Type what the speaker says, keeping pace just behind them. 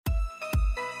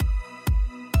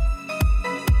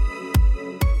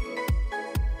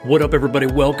What up, everybody?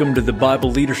 Welcome to the Bible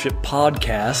Leadership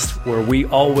Podcast, where we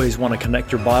always want to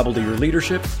connect your Bible to your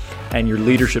leadership and your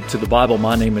leadership to the Bible.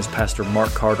 My name is Pastor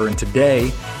Mark Carter, and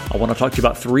today I want to talk to you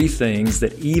about three things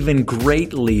that even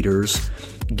great leaders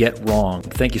get wrong.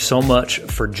 Thank you so much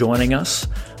for joining us.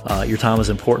 Your time is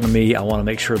important to me. I want to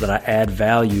make sure that I add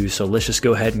value, so let's just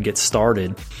go ahead and get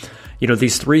started. You know,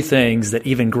 these three things that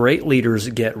even great leaders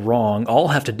get wrong all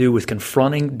have to do with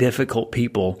confronting difficult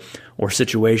people or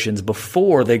situations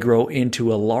before they grow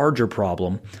into a larger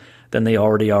problem than they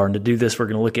already are. And to do this, we're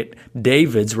going to look at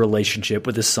David's relationship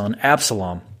with his son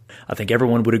Absalom. I think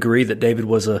everyone would agree that David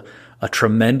was a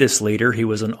tremendous leader. He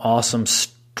was an awesome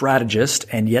strategist,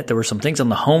 and yet there were some things on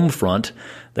the home front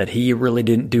that he really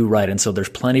didn't do right. And so there's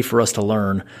plenty for us to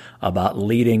learn about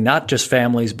leading not just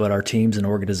families, but our teams and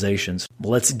organizations.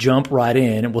 Let's jump right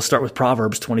in, and we'll start with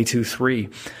Proverbs 22:3.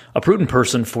 A prudent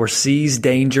person foresees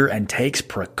danger and takes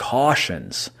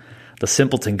precautions. The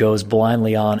simpleton goes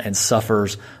blindly on and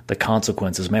suffers the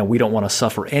consequences. Man, we don't want to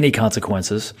suffer any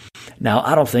consequences. Now,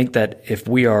 I don't think that if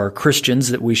we are Christians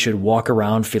that we should walk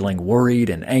around feeling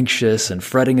worried and anxious and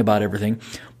fretting about everything.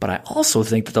 But I also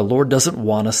think that the Lord doesn't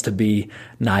want us to be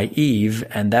naive,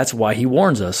 and that's why he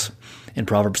warns us in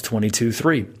Proverbs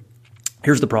 22:3.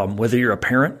 Here's the problem. Whether you're a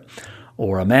parent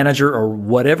or a manager or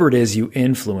whatever it is you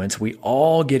influence, we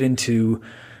all get into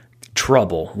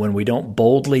trouble when we don't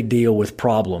boldly deal with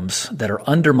problems that are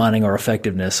undermining our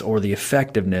effectiveness or the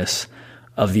effectiveness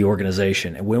of the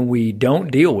organization. And when we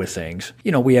don't deal with things,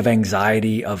 we have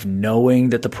anxiety of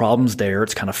knowing that the problem's there.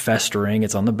 It's kind of festering.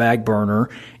 It's on the back burner.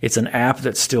 It's an app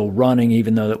that's still running,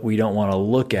 even though that we don't want to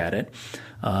look at it.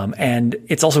 And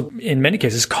it's also, in many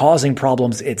cases, causing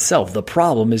problems itself. The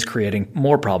problem is creating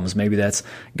more problems. Maybe that's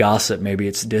gossip. Maybe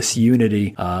it's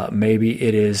disunity. Maybe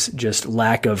it is just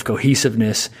lack of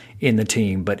cohesiveness in the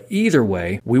team. But either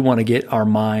way, we want to get our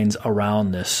minds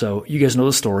around this. So you guys know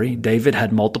the story. David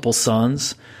had multiple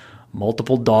sons,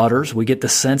 multiple daughters. We get the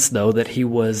sense, though, that he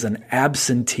was an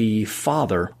absentee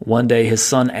father. One day, his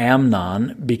son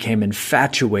Amnon became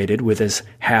infatuated with his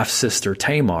half-sister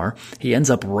Tamar. He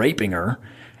ends up raping her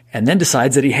and then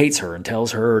decides that he hates her and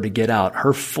tells her to get out.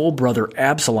 Her full brother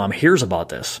Absalom hears about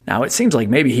this. Now, it seems like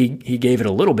maybe he gave it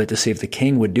a little bit to see if the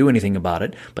king would do anything about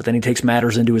it, but then he takes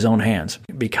matters into his own hands.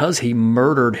 Because he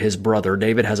murdered his brother,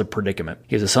 David has a predicament.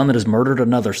 He has a son that has murdered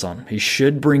another son. He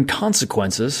should bring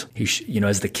consequences.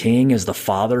 As the king, as the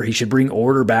father, he should bring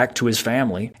order back to his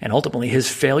family. And ultimately, his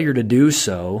failure to do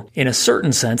so, in a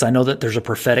certain sense, I know that there's a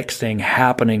prophetic thing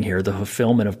happening here. The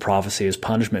fulfillment of prophecy is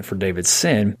punishment for David's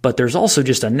sin, but there's also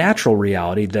just a natural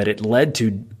reality that it led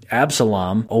to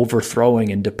Absalom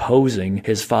overthrowing and deposing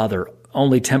his father,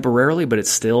 only temporarily, but it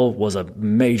still was a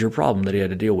major problem that he had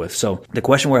to deal with. So the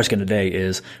question we're asking today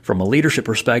is, from a leadership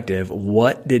perspective,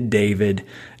 what did David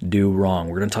do wrong?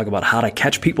 We're going to talk about how to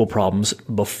catch people problems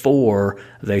before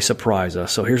they surprise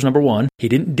us. So here's number one. He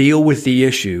didn't deal with the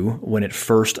issue when it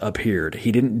first appeared.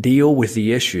 He didn't deal with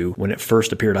the issue when it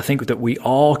first appeared. I think that we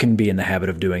all can be in the habit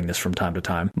of doing this from time to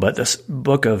time. But this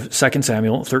book of 2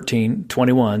 Samuel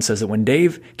 13:21 says that when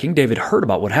King David heard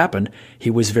about what happened, he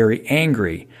was very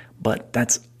angry. But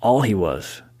that's all he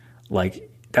was.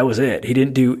 That was it. He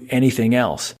didn't do anything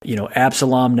else.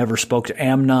 Absalom never spoke to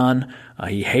Amnon.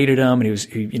 He hated him, and he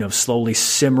was, slowly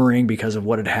simmering because of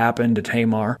what had happened to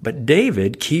Tamar. But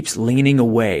David keeps leaning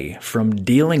away from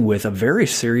dealing with a very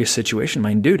serious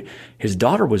situation. Dude, his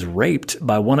daughter was raped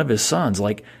by one of his sons.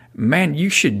 Man, you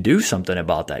should do something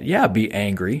about that. Yeah, be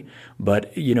angry.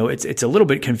 But, it's a little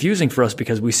bit confusing for us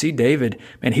because we see David,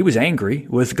 man, he was angry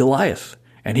with Goliath.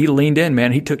 And he leaned in,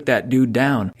 man. He took that dude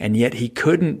down. And yet he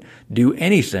couldn't do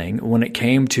anything when it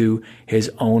came to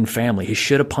his own family. He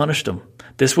should have punished him.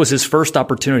 This was his first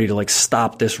opportunity to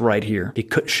stop this right here. He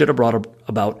should have brought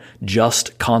about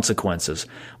just consequences.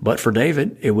 But for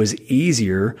David, it was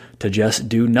easier to just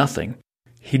do nothing.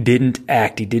 He didn't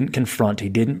act. He didn't confront. He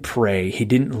didn't pray. He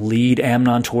didn't lead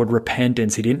Amnon toward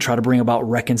repentance. He didn't try to bring about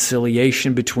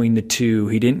reconciliation between the two.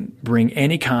 He didn't bring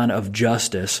any kind of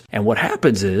justice. And what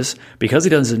happens is, because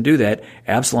he doesn't do that,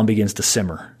 Absalom begins to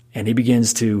simmer. And he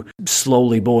begins to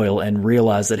slowly boil and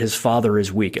realize that his father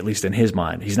is weak, at least in his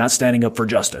mind. He's not standing up for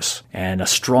justice. And a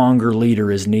stronger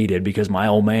leader is needed because my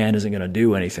old man isn't going to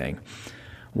do anything.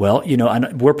 Well,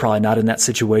 we're probably not in that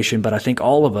situation, but I think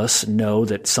all of us know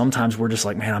that sometimes we're just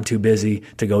like, man, I'm too busy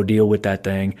to go deal with that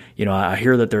thing. I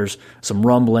hear that there's some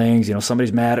rumblings,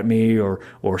 somebody's mad at me or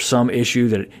some issue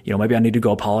that, maybe I need to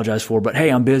go apologize for, but hey,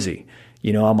 I'm busy.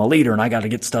 I'm a leader and I got to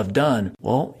get stuff done.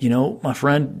 Well, my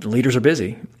friend, leaders are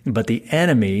busy, but the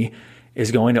enemy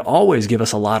is going to always give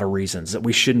us a lot of reasons that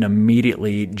we shouldn't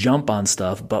immediately jump on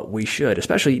stuff, but we should.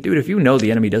 Especially, dude, if you know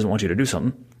the enemy doesn't want you to do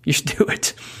something, You should do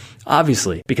it.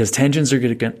 Obviously, because tensions are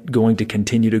going to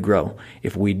continue to grow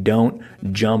if we don't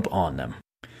jump on them.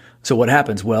 So what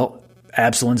happens? Well,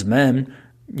 Absalom's men,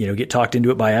 get talked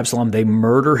into it by Absalom. They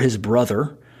murder his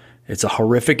brother. It's a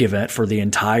horrific event for the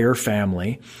entire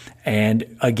family.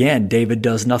 And again, David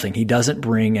does nothing. He doesn't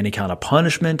bring any kind of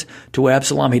punishment to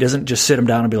Absalom. He doesn't just sit him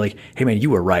down and be like, hey man,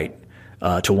 you were right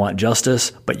to want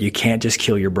justice, but you can't just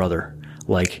kill your brother.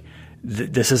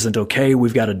 This isn't okay.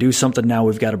 We've got to do something now.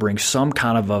 We've got to bring some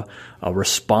kind of a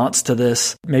response to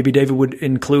this. Maybe David would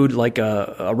include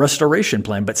a restoration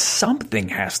plan, but something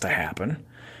has to happen.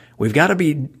 We've got to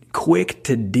be quick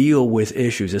to deal with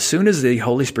issues. As soon as the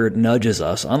Holy Spirit nudges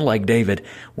us, unlike David,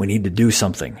 we need to do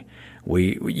something.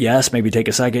 Maybe take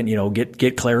a second,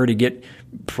 get clarity, get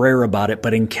prayer about it.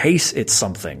 But in case it's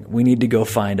something, we need to go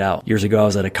find out. Years ago, I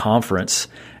was at a conference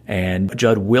and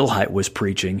Jud Wilhite was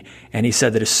preaching, and he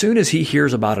said that as soon as he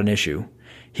hears about an issue,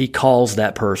 he calls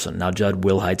that person. Now, Jud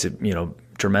Wilhite's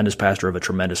tremendous pastor of a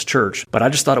tremendous church, but I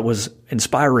just thought it was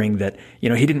inspiring that, he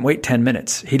didn't wait 10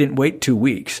 minutes. He didn't wait 2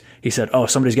 weeks. He said,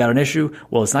 somebody's got an issue.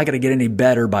 Well, it's not going to get any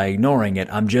better by ignoring it.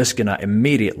 I'm just going to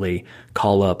immediately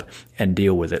call up and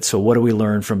deal with it. So what do we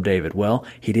learn from David? Well,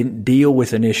 he didn't deal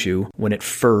with an issue when it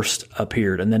first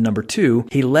appeared. And then number 2,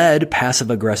 he led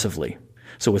passive aggressively.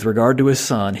 So with regard to his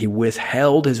son, he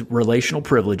withheld his relational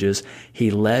privileges.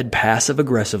 He led passive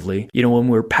aggressively. When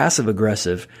we're passive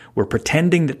aggressive, we're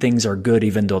pretending that things are good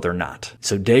even though they're not.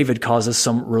 So David causes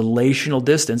some relational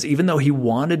distance. Even though he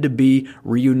wanted to be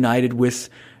reunited with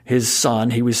his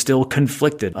son, he was still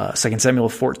conflicted. 2 Samuel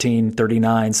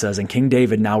 14:39 says, and King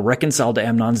David, now reconciled to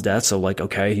Amnon's death, so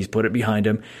he's put it behind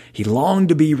him. He longed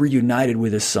to be reunited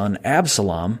with his son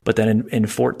Absalom. But then in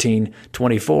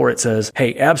 14:24 it says,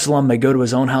 hey, Absalom may go to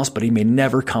his own house, but he may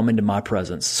never come into my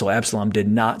presence. So Absalom did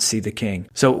not see the king.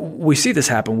 So we see this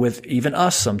happen with even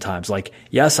us sometimes.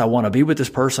 Yes, I want to be with this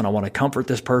person. I want to comfort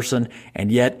this person.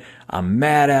 And yet I'm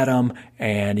mad at them.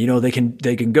 And, they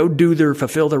can go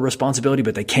fulfill their responsibility,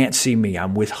 but they can't see me.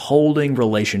 I'm withholding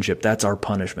relationship. That's our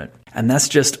punishment. And that's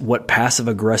just what passive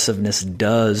aggressiveness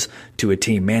does to a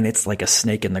team. Man, it's like a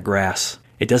snake in the grass.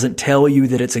 It doesn't tell you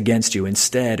that it's against you.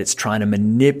 Instead, it's trying to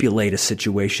manipulate a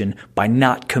situation by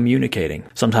not communicating.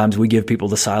 Sometimes we give people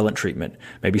the silent treatment.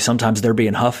 Maybe sometimes they're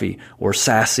being huffy or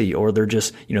sassy, or they're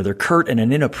just, they're curt in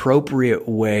an inappropriate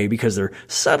way because they're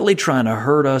subtly trying to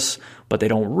hurt us, but they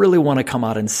don't really want to come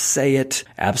out and say it.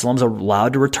 Absalom's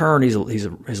allowed to return. He's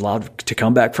allowed to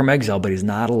come back from exile, but he's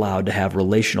not allowed to have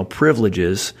relational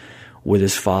privileges with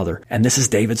his father. And this is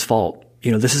David's fault.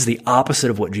 This is the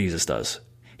opposite of what Jesus does.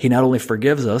 He not only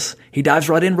forgives us, he dives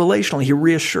right in relationally. He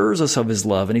reassures us of his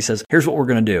love. And he says, here's what we're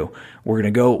going to do. We're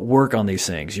going to go work on these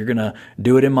things. You're going to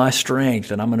do it in my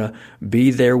strength, and I'm going to be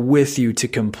there with you to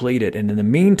complete it. And in the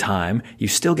meantime, you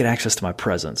still get access to my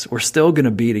presence. We're still going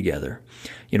to be together.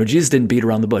 Jesus didn't beat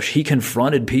around the bush. He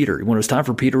confronted Peter. When it was time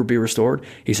for Peter to be restored,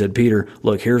 he said, Peter,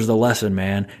 look, here's the lesson,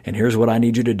 man, and here's what I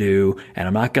need you to do. And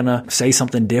I'm not going to say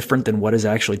something different than what is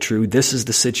actually true. This is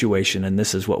the situation, and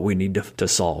this is what we need to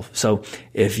solve. So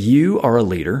if you are a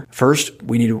leader, first,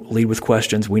 we need to lead with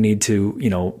questions. We need to,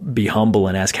 be humble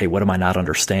and ask, hey, what am I not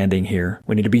understanding here?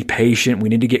 We need to be patient. We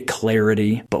need to get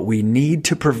clarity, but we need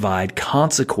to provide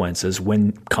consequences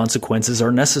when consequences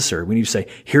are necessary. We need to say,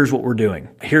 here's what we're doing.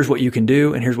 Here's what you can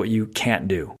do, and here's what you can't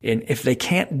do. And if they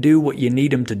can't do what you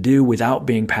need them to do without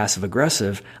being passive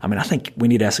aggressive, I think we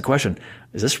need to ask the question,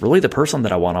 is this really the person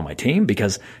that I want on my team?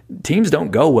 Because teams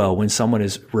don't go well when someone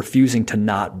is refusing to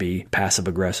not be passive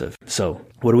aggressive. So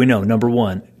what do we know? Number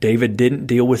 1, David didn't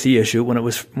deal with the issue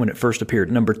when it first appeared.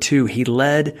 Number 2, he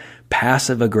led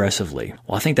passive aggressively.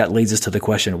 Well, I think that leads us to the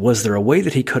question, was there a way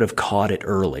that he could have caught it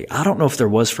early? I don't know if there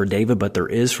was for David, but there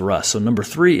is for us. So number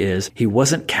 3 is he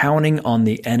wasn't counting on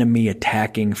the enemy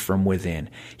attacking from within.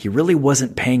 He really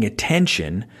wasn't paying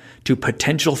attention to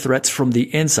potential threats from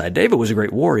the inside. David was a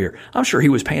great warrior. I'm sure he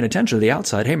was paying attention to the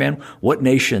outside. Hey man, what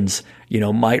nations,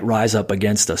 might rise up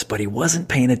against us? But he wasn't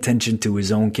paying attention to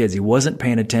his own kids. He wasn't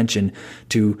paying attention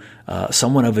to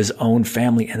someone of his own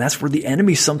family. And that's where the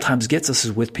enemy sometimes gets us,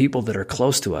 is with people that are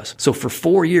close to us. So for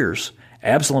 4 years,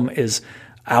 Absalom is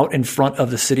out in front of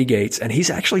the city gates, and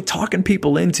he's actually talking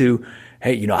people into,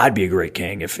 hey, I'd be a great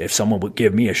king. If someone would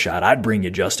give me a shot, I'd bring you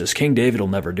justice. King David will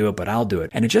never do it, but I'll do it.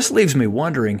 And it just leaves me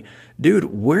wondering, dude,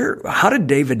 how did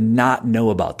David not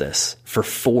know about this for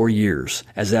 4 years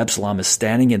as Absalom is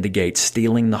standing in the gate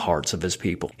stealing the hearts of his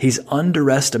people? He's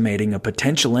underestimating a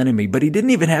potential enemy, but he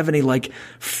didn't even have any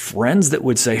friends that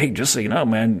would say, hey, just so you know,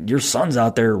 man, your son's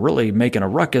out there really making a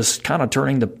ruckus, kind of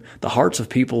turning the hearts of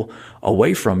people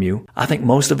away from you. I think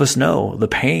most of us know the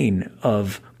pain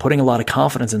of putting a lot of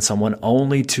confidence in someone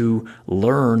only to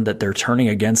learn that they're turning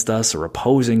against us or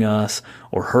opposing us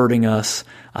or hurting us.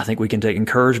 I think we can take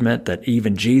encouragement that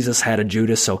even Jesus had a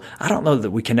Judas. So I don't know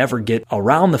that we can ever get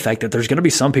around the fact that there's going to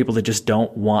be some people that just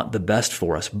don't want the best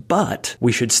for us. But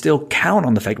we should still count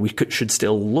on the fact should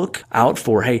still look out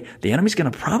for, hey, the enemy's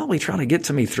going to probably try to get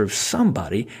to me through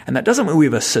somebody. And that doesn't mean we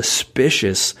have a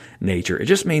suspicious nature. It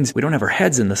just means we don't have our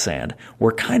heads in the sand.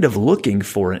 We're kind of looking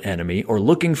for an enemy or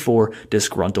looking for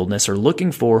disgruntledness or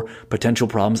looking for potential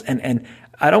problems. And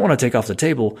I don't want to take off the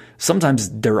table. Sometimes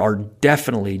there are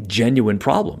definitely genuine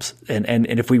problems. And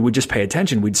if we would just pay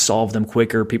attention, we'd solve them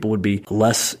quicker. People would be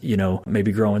less,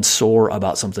 maybe growing sore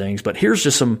about some things. But here's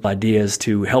just some ideas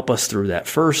to help us through that.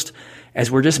 First, as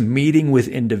we're just meeting with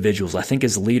individuals, I think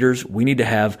as leaders, we need to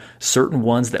have certain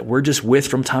ones that we're just with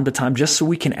from time to time, just so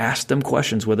we can ask them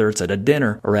questions, whether it's at a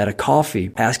dinner or at a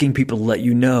coffee, asking people to let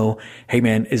you know, hey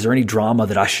man, is there any drama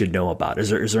that I should know about? Is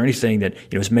there anything that,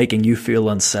 is making you feel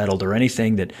unsettled, or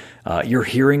anything that you're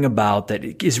hearing about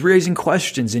that is raising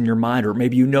questions in your mind? Or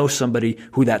maybe you know somebody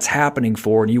who that's happening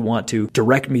for and you want to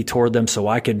direct me toward them so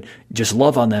I can just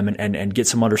love on them and get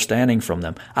some understanding from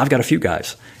them. I've got a few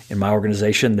guys in my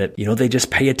organization that, they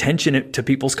just pay attention to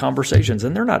people's conversations,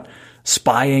 and they're not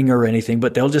spying or anything,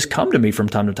 but they'll just come to me from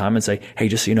time to time and say, hey,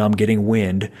 just so you know, I'm getting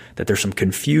wind that there's some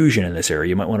confusion in this area.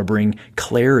 You might want to bring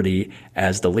clarity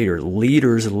as the leader.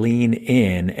 Leaders lean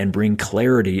in and bring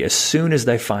clarity as soon as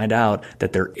they find out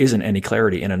that there isn't any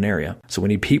clarity in an area. So we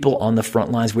need people on the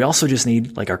front lines. We also just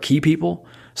need our key people,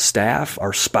 staff,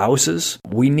 our spouses.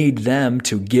 We need them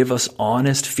to give us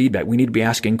honest feedback. We need to be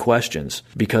asking questions,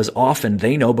 because often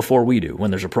they know before we do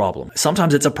when there's a problem.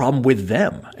 Sometimes it's a problem with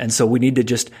them. And so we need to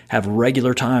just have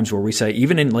regular times where we say,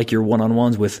 even in your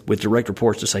one-on-ones with direct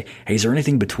reports, to say, hey, is there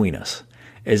anything between us?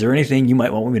 Is there anything you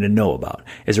might want me to know about?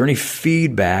 Is there any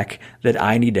feedback that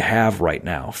I need to have right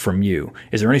now from you?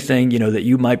 Is there anything, that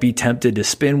you might be tempted to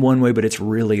spin one way, but it's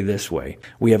really this way?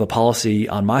 We have a policy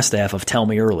on my staff of tell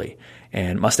me early.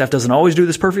 And my staff doesn't always do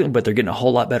this perfectly, but they're getting a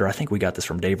whole lot better. I think we got this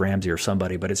from Dave Ramsey or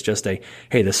somebody, but it's just hey,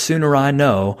 the sooner I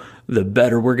know, the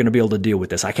better we're going to be able to deal with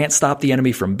this. I can't stop the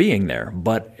enemy from being there,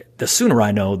 but the sooner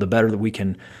I know, the better that we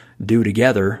can do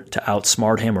together to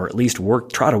outsmart him, or at least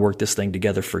try to work this thing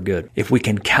together for good. If we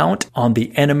can count on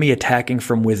the enemy attacking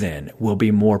from within, we'll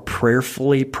be more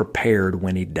prayerfully prepared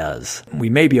when he does. We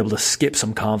may be able to skip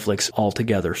some conflicts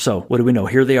altogether. So what do we know?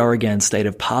 Here they are again,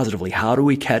 stated positively. How do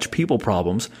we catch people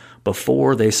problems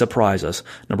before they surprise us?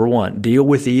 Number 1, deal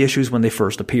with the issues when they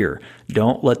first appear.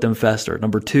 Don't let them fester.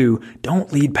 Number 2,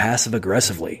 don't lead passive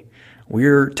aggressively.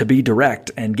 We're to be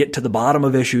direct and get to the bottom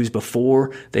of issues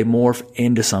before they morph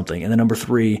into something. And then number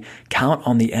 3, count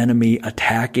on the enemy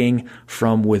attacking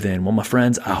from within. Well, my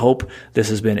friends, I hope this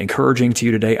has been encouraging to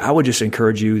you today. I would just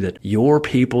encourage you that your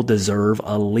people deserve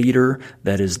a leader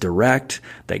that is direct,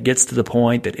 that gets to the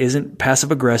point, that isn't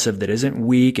passive aggressive, that isn't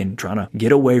weak and trying to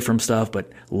get away from stuff,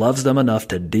 but loves them enough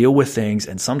to deal with things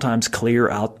and sometimes clear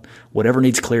out whatever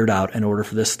needs cleared out in order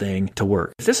for this thing to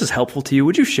work. If this is helpful to you,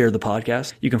 would you share the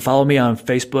podcast? You can follow me on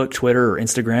Facebook, Twitter, or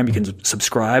Instagram. You can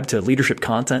subscribe to leadership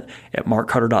content at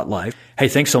markcarter.life. Hey,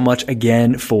 thanks so much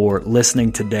again for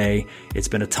listening today. It's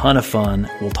been a ton of fun.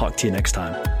 We'll talk to you next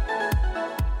time.